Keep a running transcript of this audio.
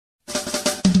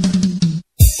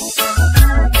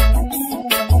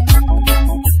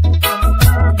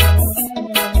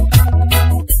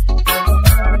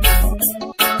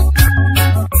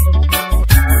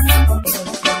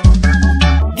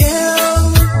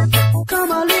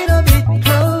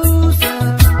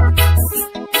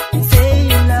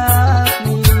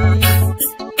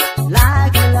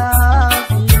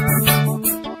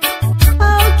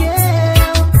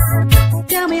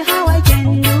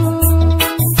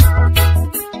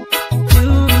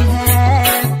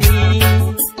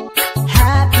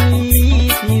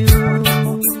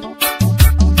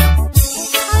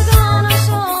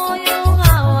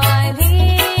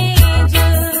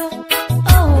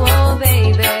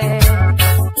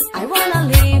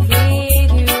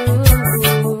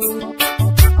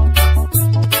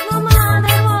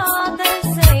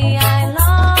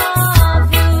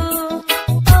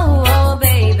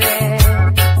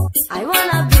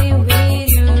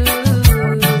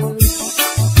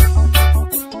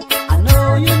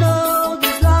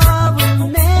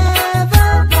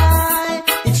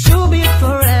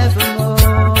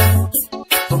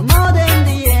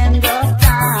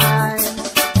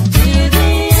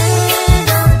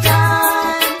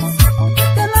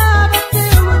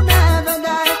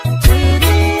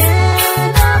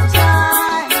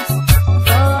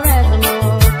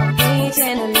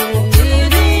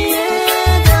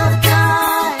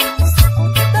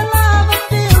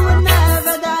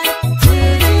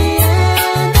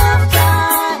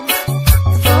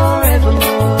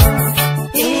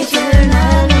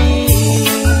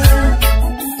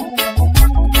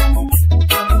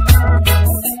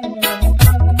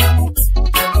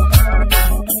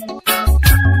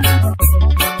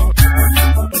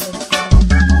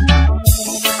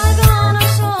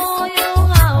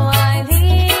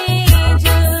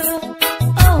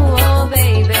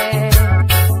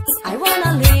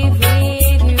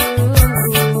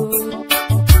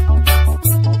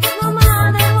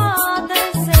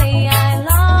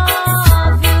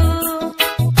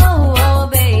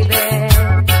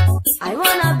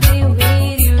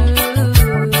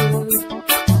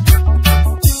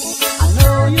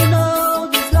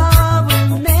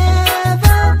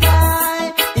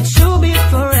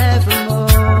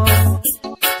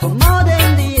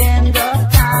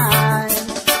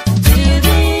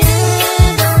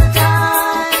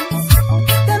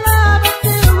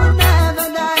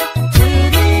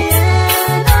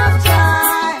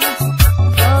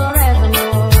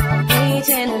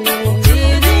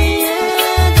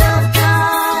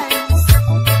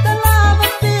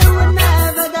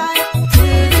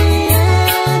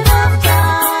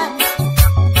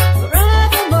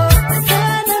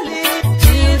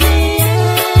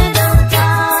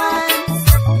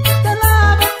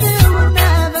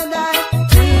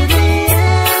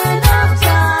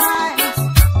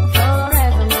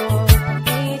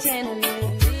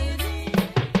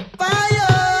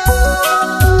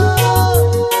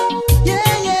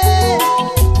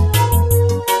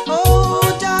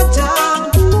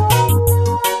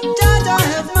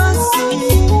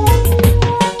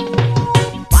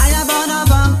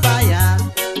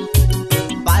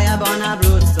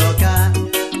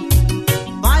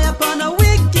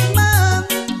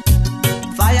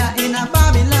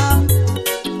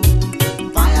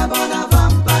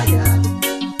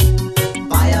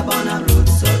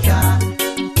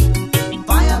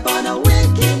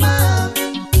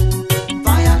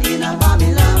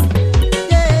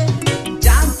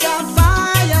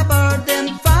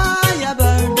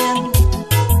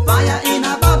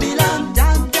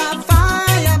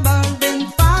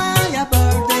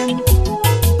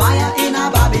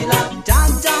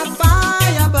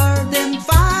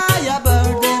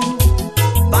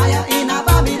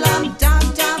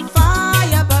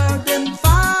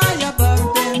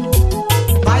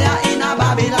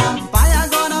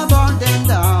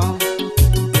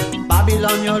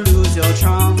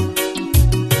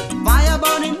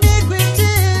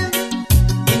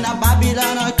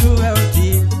Babylon a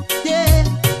cruelty. Yeah,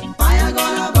 fire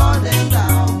gonna burn them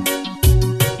down.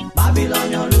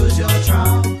 Babylon, you lose your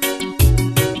crown.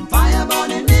 Fire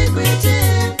burn iniquity.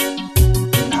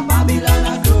 In a Babylon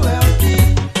a cruelty.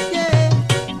 Yeah,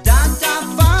 Janta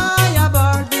fire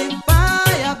burn them,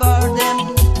 fire burn them.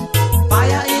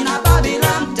 Fire in a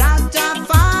Babylon, Janta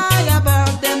fire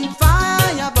burn them,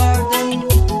 fire burn them.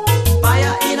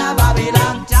 Fire in a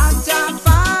Babylon, Janta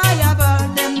fire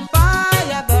burn them,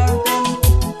 fire burn them.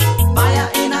 Fire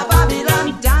in a Babylon,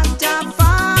 Janta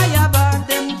fire burn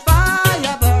them,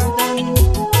 fire burn them.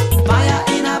 Fire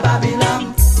in a Babylon.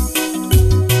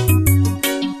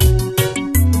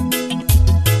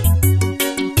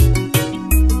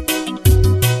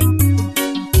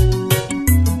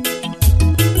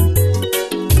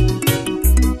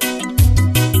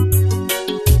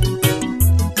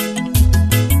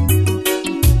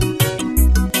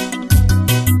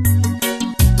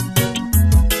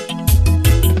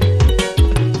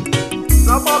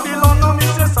 Now Babylon, now me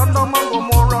say Sodom and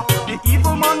Gomorrah. The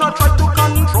evil man a try to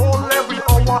control every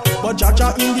hour, but Jaja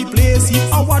in the place he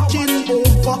a watching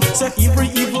over. Say every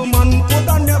evil man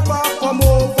coulda never come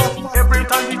over. Every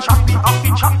time we chop them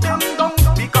down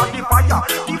because the fire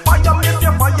make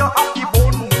the fire up the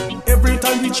bone. Every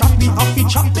time we chop them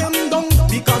down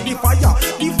because the fire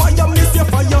makes the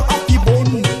fire up the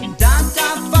bone. Janta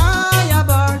fire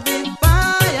burn them,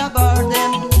 fire burn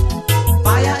them.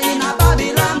 Fire in a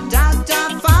Babylon, Janta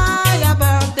fire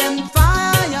burn them,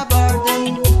 fire burn them.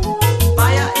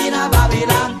 Fire in a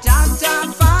Babylon, Janta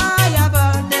fire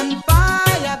burn them,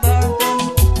 fire burn them.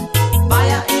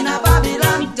 Fire in a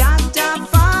Babylon, Janta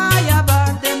fire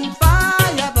burn them,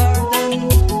 fire burn them.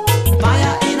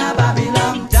 Fire in a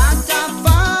Babylon, Janta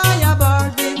fire burn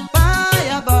them,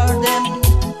 fire burn them.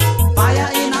 Fire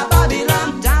in a Babylon,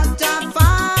 Janta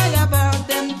fire burn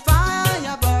them,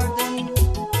 fire burn them.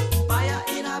 Fire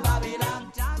in a Babylon,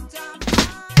 Janta.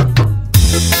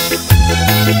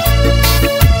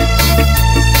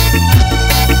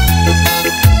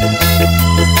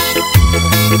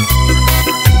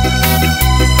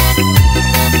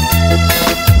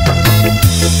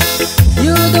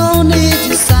 You don't need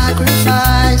to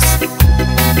sacrifice,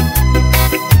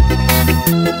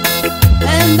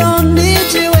 and don't need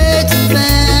to wait in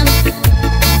vain.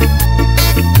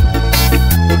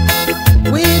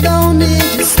 We don't need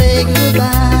to say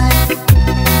goodbye,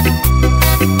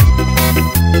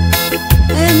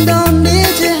 and don't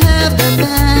need to have the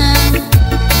pain.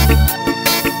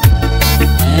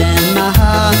 And my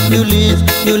heart, you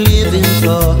live in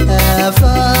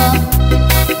forever.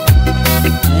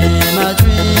 And my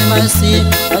dream, I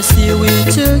see we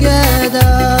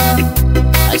together.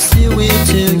 I see we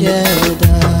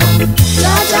together.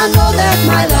 Jaja know that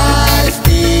my life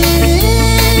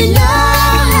in your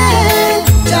hand.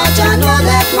 Jaja know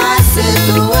that my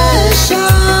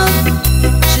situation,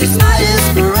 she's my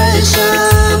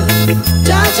inspiration.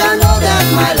 Jaja know that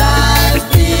my life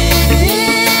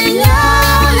in your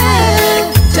hand.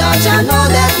 Jaja know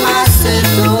that my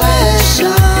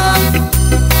situation,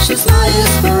 she's my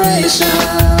inspiration.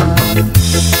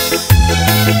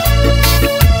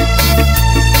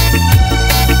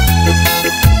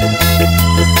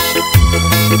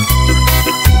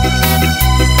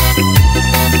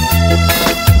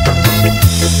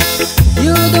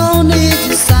 You don't need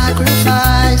to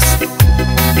sacrifice,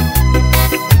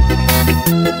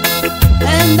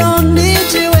 and don't need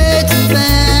to wait in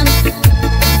vain.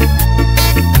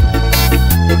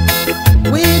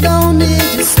 We don't need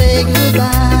to say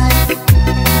goodbye,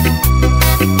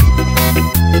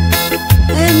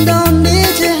 and don't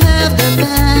need to have the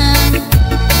pain.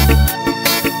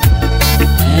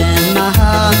 And my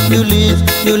heart, you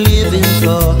live in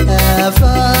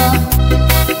forever.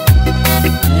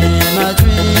 And my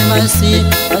dream, I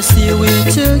see we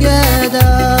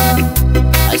together.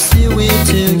 I see we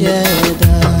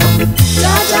together.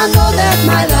 Jaja know that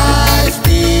my life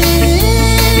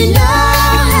in your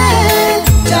hand.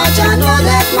 Jaja know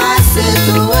that my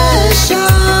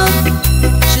situation,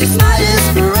 she's my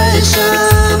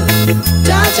inspiration.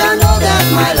 Jaja know that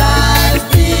my life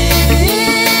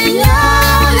in your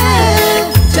hand.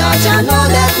 Jaja know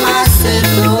that my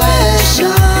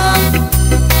situation,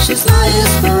 she's my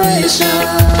inspiration.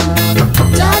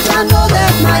 Jaja know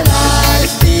that my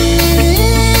life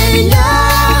in your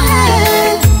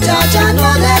hand. Jaja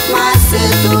know that my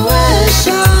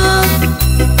situation,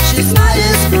 she's my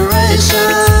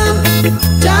inspiration.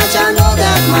 Jaja know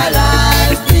that my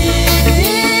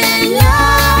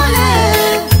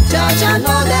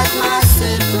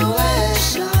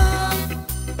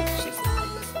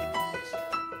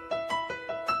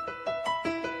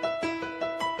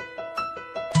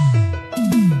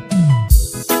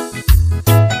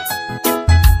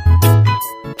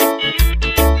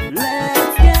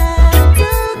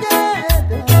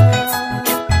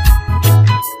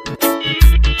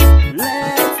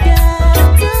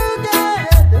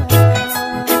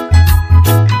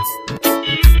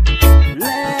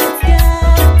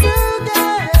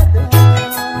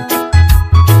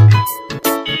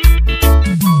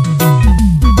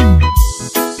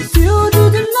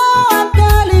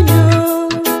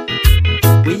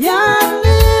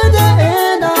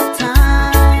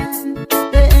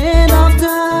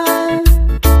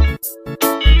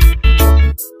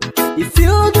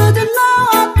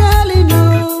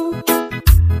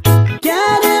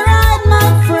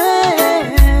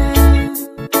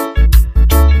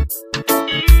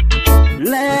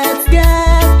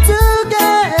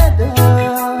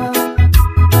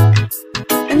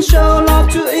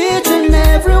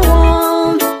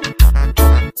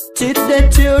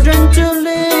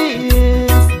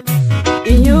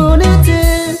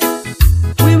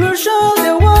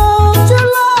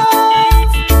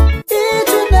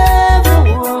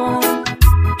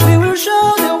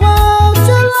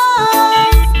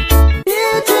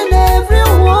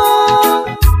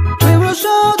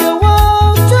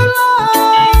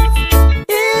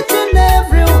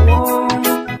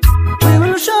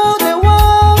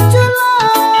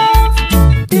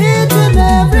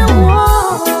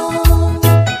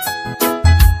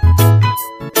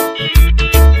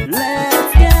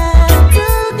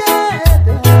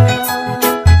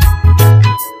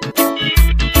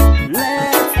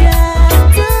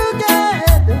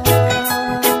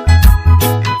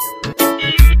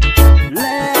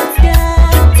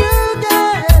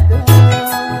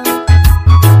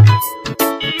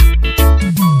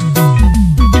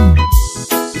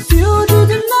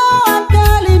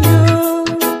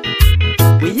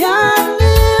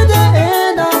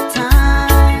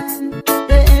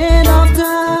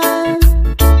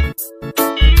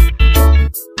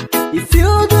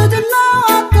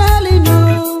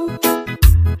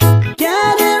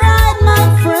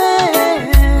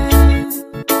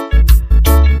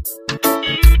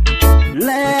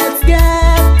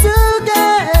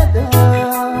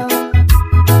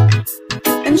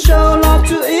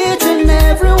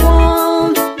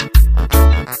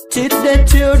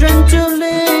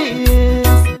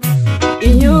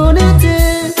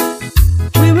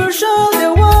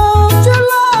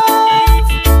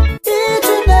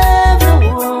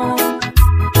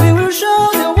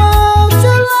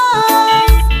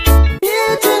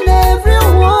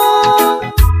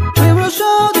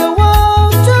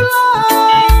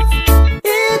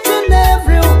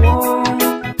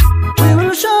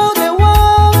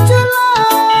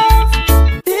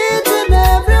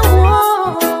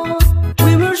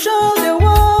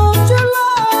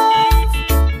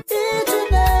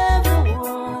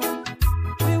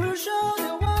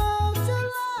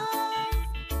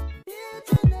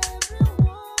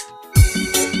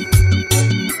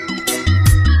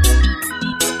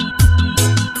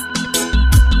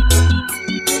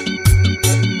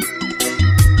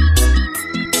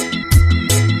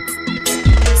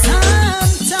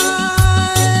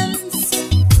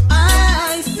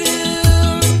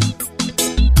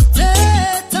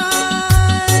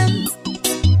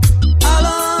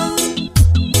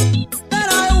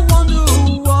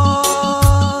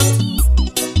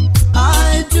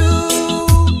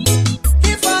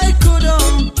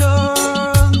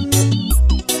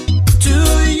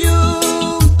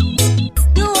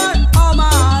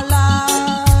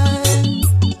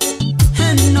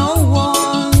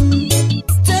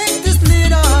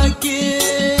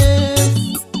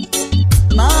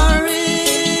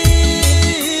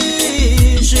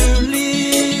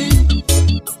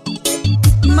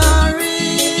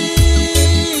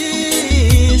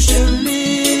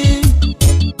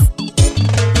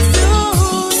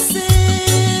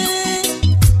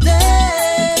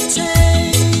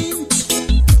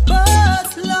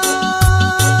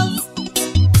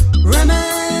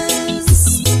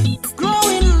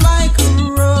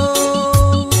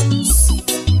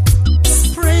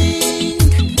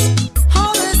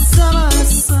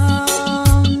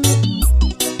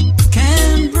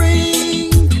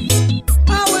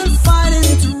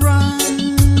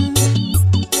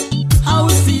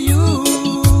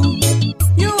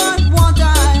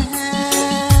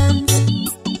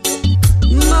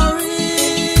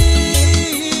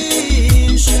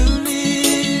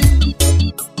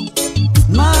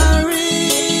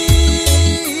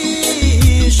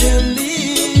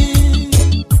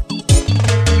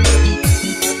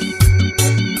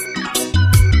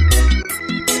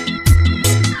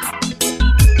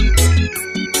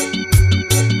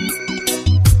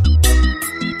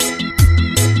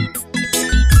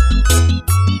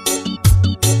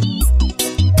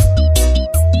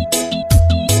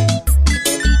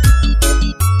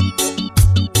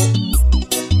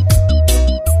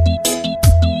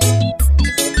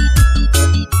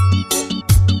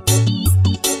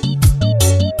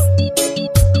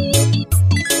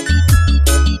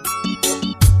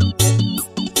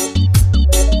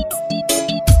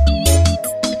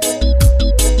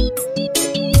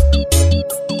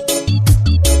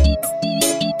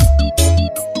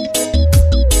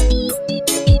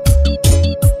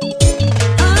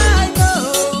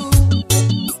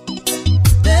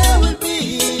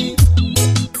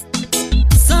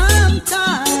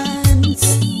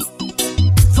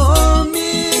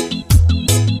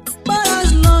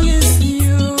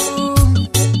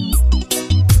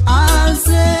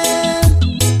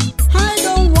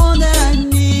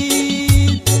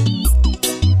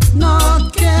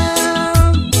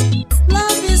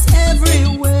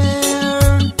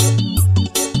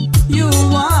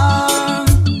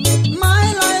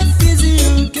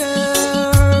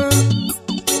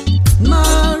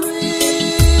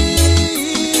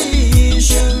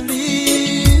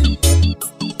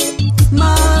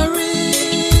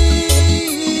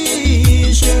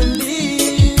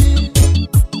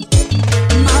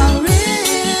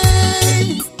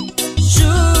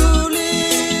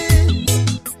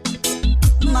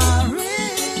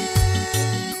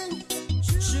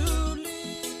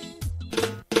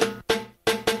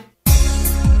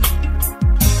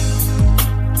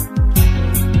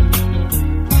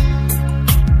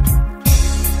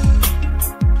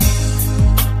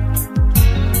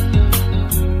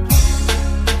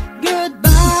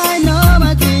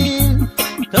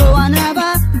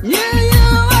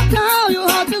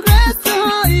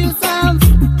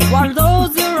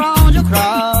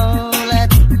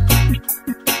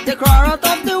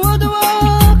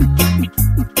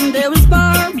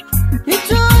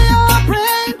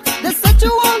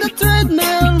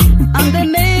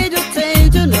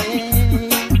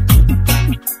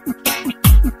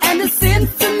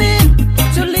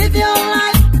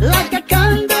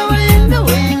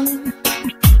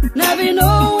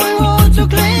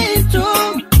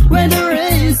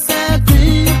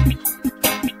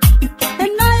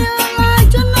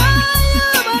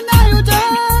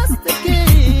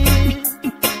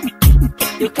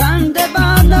You can't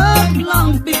develop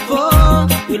long before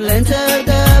you enter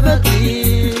the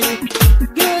deep.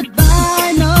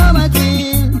 Goodbye,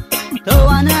 nobody. Though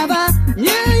I never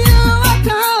knew you, I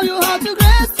tell you how to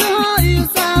grace to hold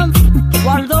yourself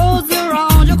while those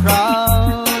around you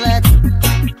crawl.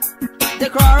 They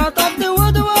crawl out of the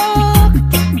woodwork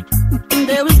and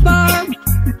they whisper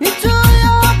into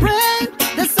your brain.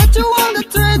 They set you on the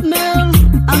treadmill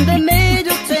and they made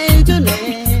you change your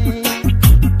name.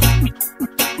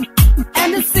 And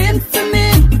it seems to me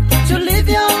to live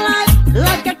your life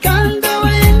like a candle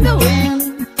in the wind,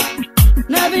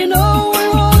 never knowing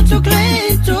what to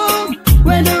cling to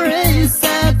when the rain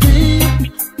set deep.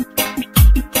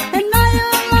 And now you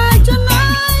like to know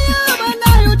you, but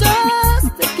now you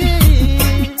just a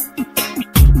kid.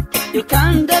 You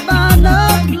can't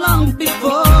develop long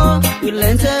before you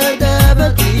enter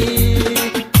the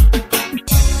deep.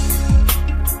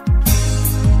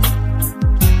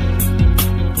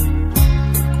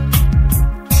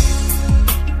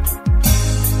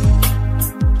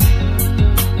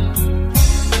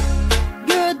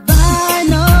 Goodbye,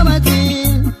 nobody.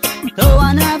 Though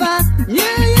I never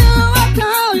knew you, I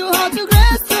tell you how to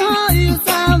grace to hold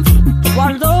yourself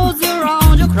while those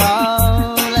around you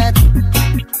crawl.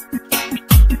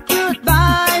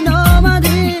 Goodbye,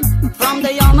 nobody. From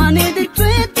the young man in the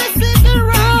street, they stick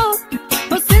around.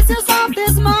 Possess yourself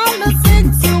this man that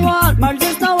sings you out, but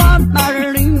just know what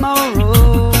Marilyn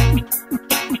Monroe.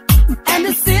 And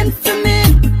it seems to me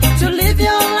to live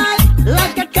your life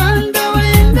like a candle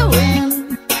in the wind,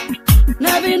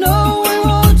 never knowing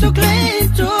what to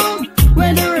cling to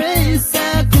when the rain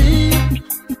set deep.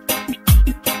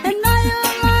 And now you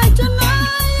like to know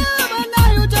you, but now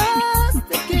you just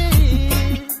a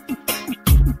kid.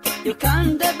 You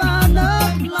can't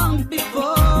develop long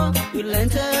before you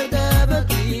enter the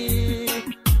deep.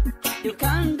 You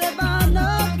can't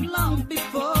develop long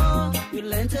before you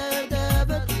enter the